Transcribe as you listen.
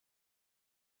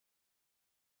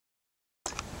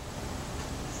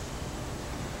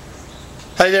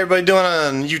How's everybody doing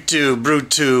on YouTube,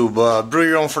 BrewTube? Brew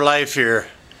Your Own for Life here.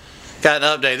 Got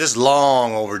an update. This is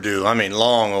long overdue. I mean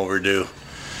long overdue.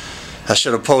 I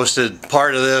should have posted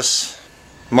part of this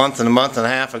a month and a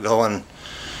half ago and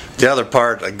the other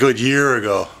part a good year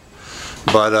ago.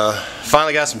 But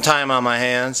finally got some time on my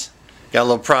hands. Got a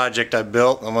little project I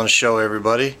built I want to show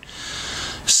everybody.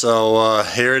 So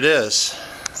here it is.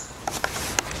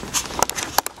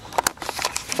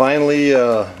 Finally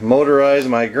motorized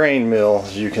my grain mill,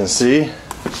 as you can see,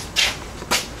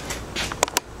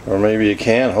 or maybe you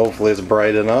can. Hopefully it's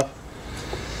bright enough.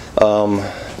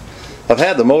 I've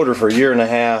had the motor for a year and a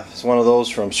half. It's one of those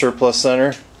from Surplus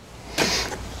Center.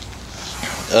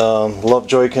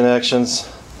 Lovejoy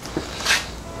Connections.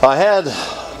 I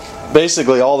had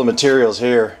basically all the materials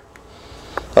here.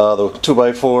 The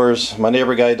 2x4s. My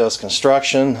neighbor guy does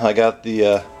construction. I got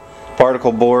the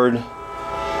particle board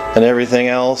and everything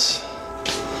else.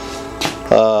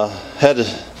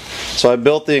 So I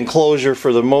built the enclosure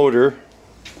for the motor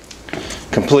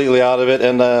completely out of it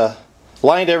and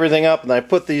lined everything up, and I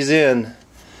put these in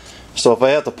so if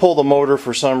I have to pull the motor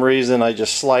for some reason I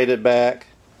just slide it back.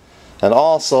 And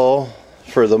also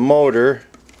for the motor,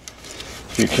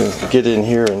 if you can get in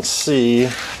here and see,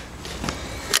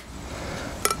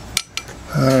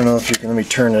 I don't know if you can, let me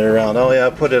turn it around. Oh yeah, I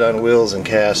put it on wheels and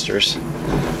casters.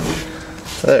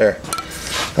 There.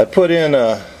 I put in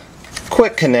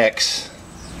quick connects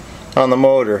on the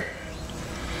motor.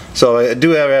 So I do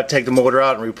have to take the motor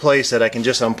out and replace it. I can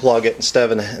just unplug it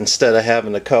instead of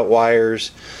having to cut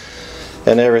wires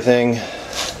and everything.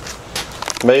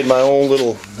 Made my own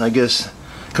little, I guess,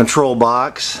 control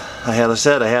box. I had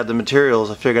the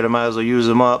materials. I figured I might as well use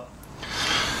them up.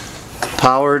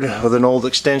 Powered with an old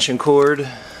extension cord.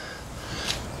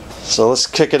 So let's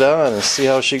kick it on and see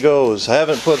how she goes. I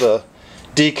haven't put the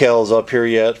decals up here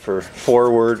yet for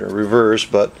forward or reverse,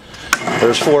 but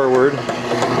there's forward.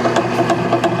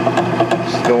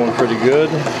 It's going pretty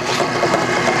good.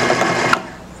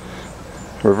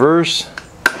 Reverse.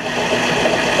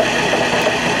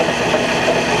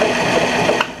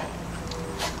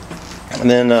 And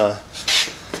then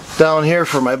down here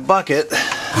for my bucket,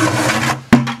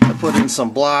 I put in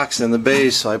some blocks in the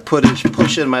base, so I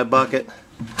push in my bucket.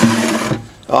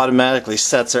 Automatically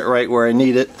sets it right where I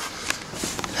need it.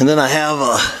 And then I have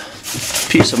a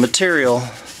piece of material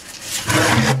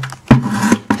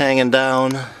hanging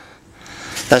down.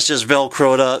 That's just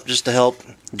velcroed up just to help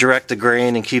direct the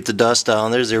grain and keep the dust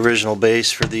down. There's the original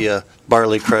base for the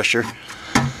barley crusher.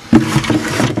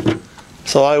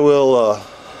 So I will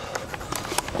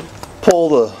pull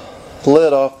the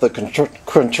lid off the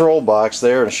control box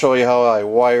there and show you how I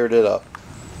wired it up.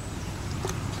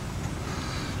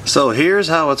 So here's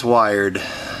how it's wired.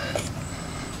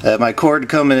 My cord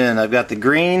coming in, I've got the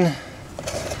green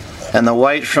and the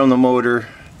white from the motor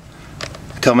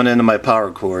coming into my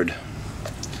power cord.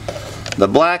 The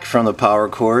black from the power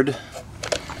cord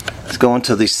is going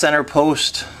to the center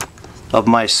post of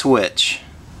my switch.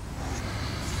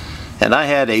 And I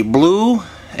had a blue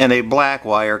and a black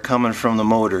wire coming from the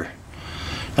motor.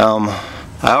 I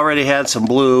already had some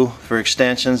blue for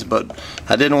extensions, but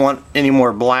I didn't want any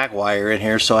more black wire in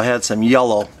here, so I had some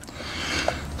yellow.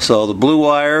 So the blue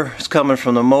wire is coming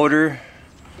from the motor,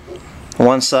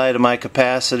 one side of my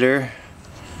capacitor,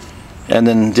 and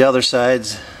then the other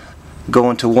side's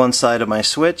going to one side of my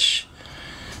switch.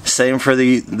 Same for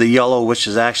the yellow, which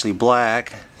is actually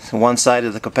black. One side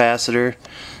of the capacitor,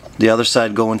 the other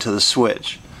side going to the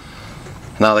switch.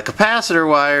 Now the capacitor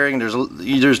wiring,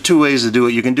 there's two ways to do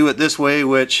it. You can do it this way,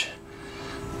 which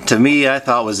to me I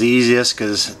thought was the easiest,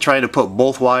 because trying to put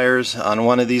both wires on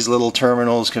one of these little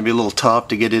terminals can be a little tough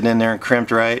to get it in there and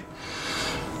crimped right.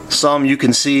 Some you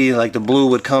can see, like the blue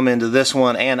would come into this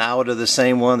one and out of the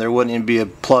same one. There wouldn't even be a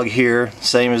plug here.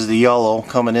 Same as the yellow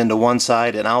coming into one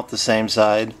side and out the same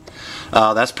side.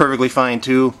 That's perfectly fine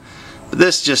too. But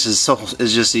this just is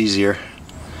just easier.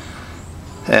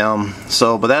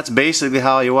 But that's basically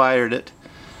how you wired it.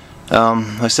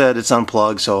 I said it's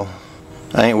unplugged, so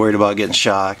I ain't worried about getting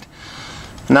shocked.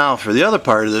 Now for the other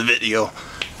part of the video,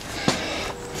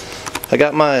 I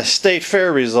got my state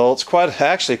fair results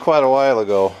actually quite a while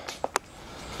ago.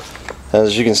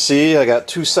 As you can see, I got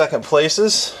 2 second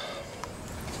places.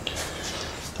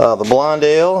 The blonde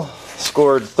ale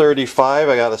scored 35.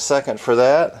 I got a second for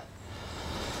that.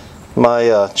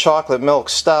 My chocolate milk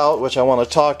stout, which I want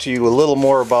to talk to you a little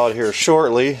more about here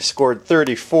shortly, scored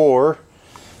 34.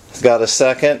 It's got a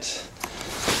second.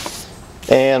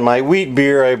 And my wheat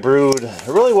beer I brewed,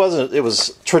 it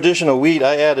was traditional wheat.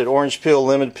 I added orange peel,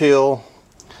 lemon peel,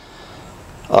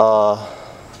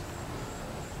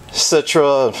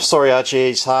 Citra Soriachi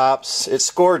Ace hops. It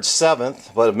scored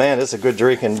 7th, but man, it's a good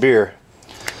drinking beer.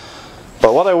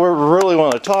 But what I really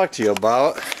want to talk to you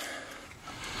about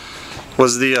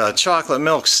was the chocolate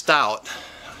milk stout.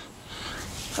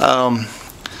 I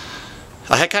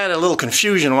had kind of a little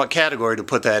confusion what category to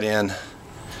put that in.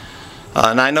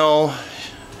 And I know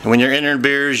when you're entering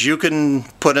beers, you can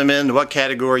put them in what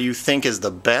category you think is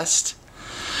the best.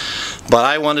 But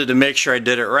I wanted to make sure I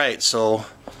did it right. So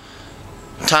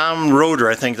Tom Roeder,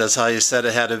 I think that's how you said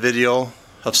it, had a video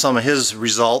of some of his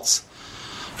results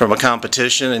from a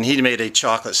competition, and he made a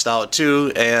chocolate stout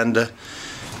too. And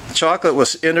chocolate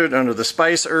was entered under the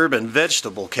spice, herb, and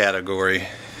vegetable category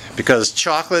because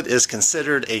chocolate is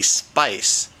considered a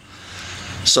spice.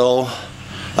 So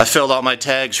I filled out my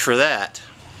tags for that.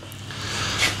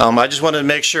 I just wanted to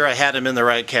make sure I had them in the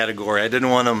right category. I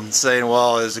didn't want them saying,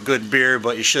 well, it's a good beer,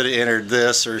 but you should have entered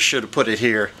this or should have put it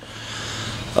here.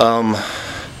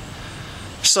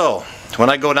 So when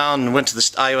I go down and went to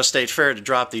the Iowa State Fair to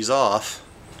drop these off,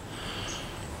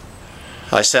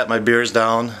 I sat my beers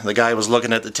down. The guy was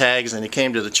looking at the tags, and he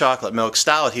came to the chocolate milk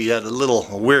stout. He had a little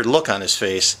weird look on his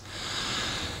face.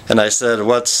 And I said,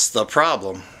 what's the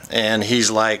problem? And he's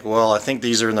like, well, I think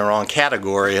these are in the wrong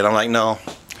category. And I'm like, no.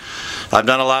 I've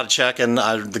done a lot of checking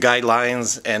the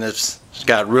guidelines, and it's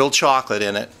got real chocolate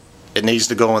in it. It needs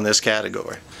to go in this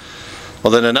category.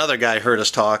 Well, then another guy heard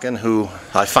us talking, who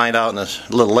I find out a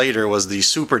little later was the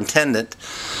superintendent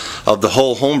of the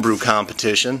whole homebrew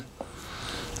competition.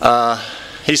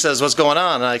 He says, what's going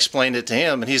on? And I explained it to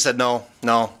him, and he said, no,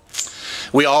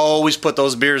 we always put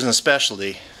those beers in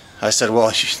specialty. I said,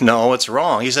 well, no, it's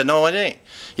wrong. He said, no, it ain't.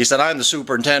 He said, I'm the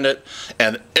superintendent,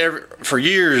 and for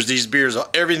years these beers,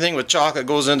 everything with chocolate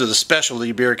goes into the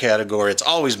specialty beer category. It's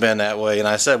always been that way. And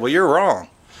I said, well, you're wrong.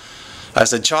 I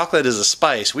said, chocolate is a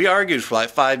spice. We argued for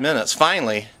like 5 minutes.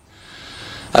 Finally,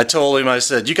 I told him, I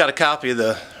said, you got a copy of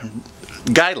the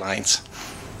guidelines.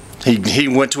 He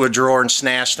went to a drawer and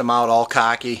snatched them out all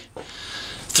cocky,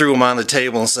 threw them on the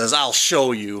table and says, I'll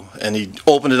show you. And he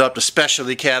opened it up to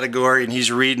specialty category, and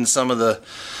he's reading some of the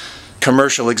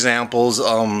commercial examples.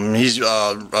 He's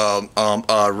rye,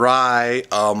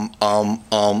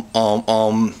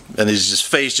 and his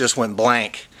face just went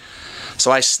blank. So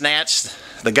I snatched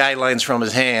the guidelines from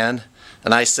his hand,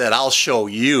 and I said, I'll show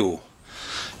you.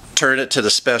 Turn it to the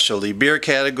specialty beer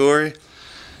category.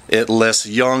 It lists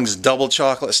Young's Double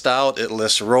Chocolate Stout. It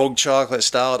lists Rogue Chocolate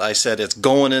Stout. I said, it's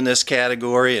going in this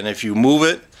category, and if you move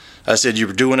it, I said,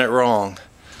 you're doing it wrong.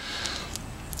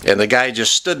 And the guy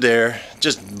just stood there,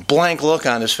 just blank look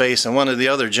on his face, and one of the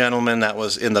other gentlemen that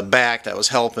was in the back that was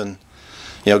helping,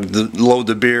 you know, load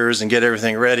the beers and get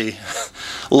everything ready,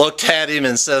 looked at him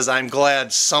and says, I'm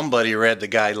glad somebody read the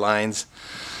guidelines.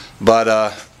 But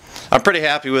I'm pretty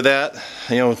happy with that.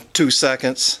 You know, 2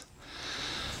 seconds.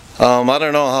 I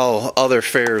don't know how other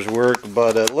fairs work,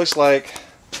 but it looks like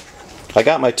I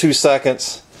got my 2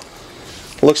 seconds.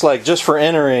 Looks like just for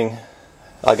entering,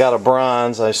 I got a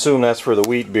bronze. I assume that's for the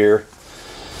wheat beer.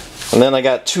 And then I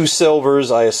got 2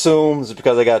 silvers. I assume it's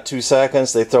because I got 2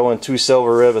 seconds. They throw in 2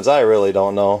 silver ribbons. I really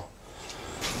don't know.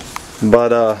 But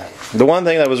the one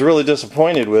thing that I was really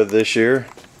disappointed with this year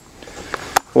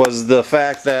was the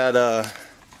fact that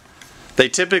they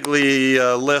typically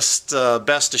list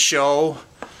best of show.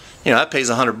 You know, that pays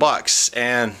 $100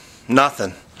 and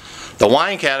nothing. The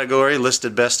wine category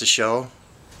listed best of show.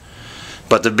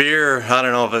 But the beer, I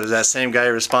don't know if it was that same guy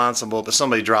responsible, but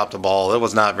somebody dropped the ball. It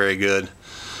was not very good.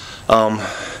 And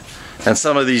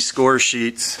some of these score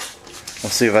sheets,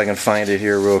 let's see if I can find it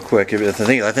here real quick. I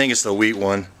think it's the wheat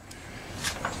one.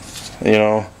 You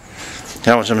know,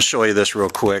 I'm going to show you this real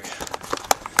quick.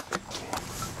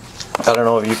 I don't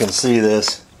know if you can see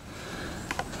this,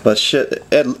 but shit,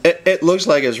 it looks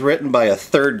like it's written by a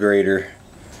 3rd grader.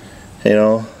 You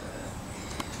know.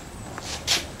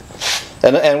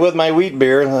 And with my wheat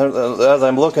beer, as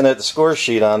I'm looking at the score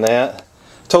sheet on that,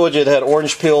 told you it had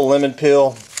orange peel, lemon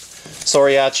peel,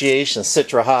 Soriachi Ace, and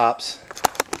Citra hops.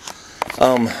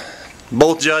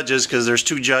 Both judges, because there's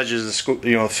 2 judges,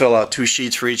 you know, fill out 2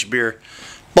 sheets for each beer.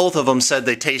 Both of them said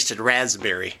they tasted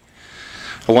raspberry.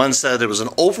 One said there was an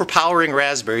overpowering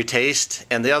raspberry taste,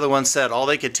 and the other one said all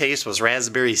they could taste was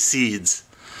raspberry seeds.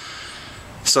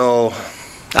 So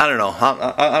I don't know.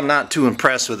 I'm not too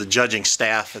impressed with the judging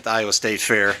staff at the Iowa State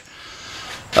Fair.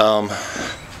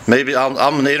 Maybe I'm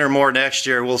going to enter more next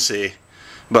year. We'll see.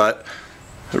 But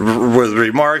with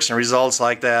remarks and results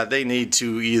like that, they need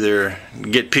to either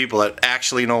get people that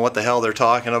actually know what the hell they're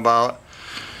talking about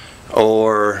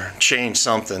or change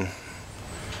something.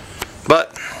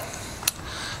 But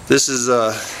this is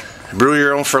Brew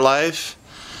Your Own for Life.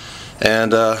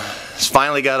 And it's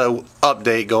finally got an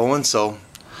update going, so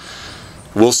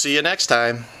we'll see you next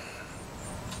time.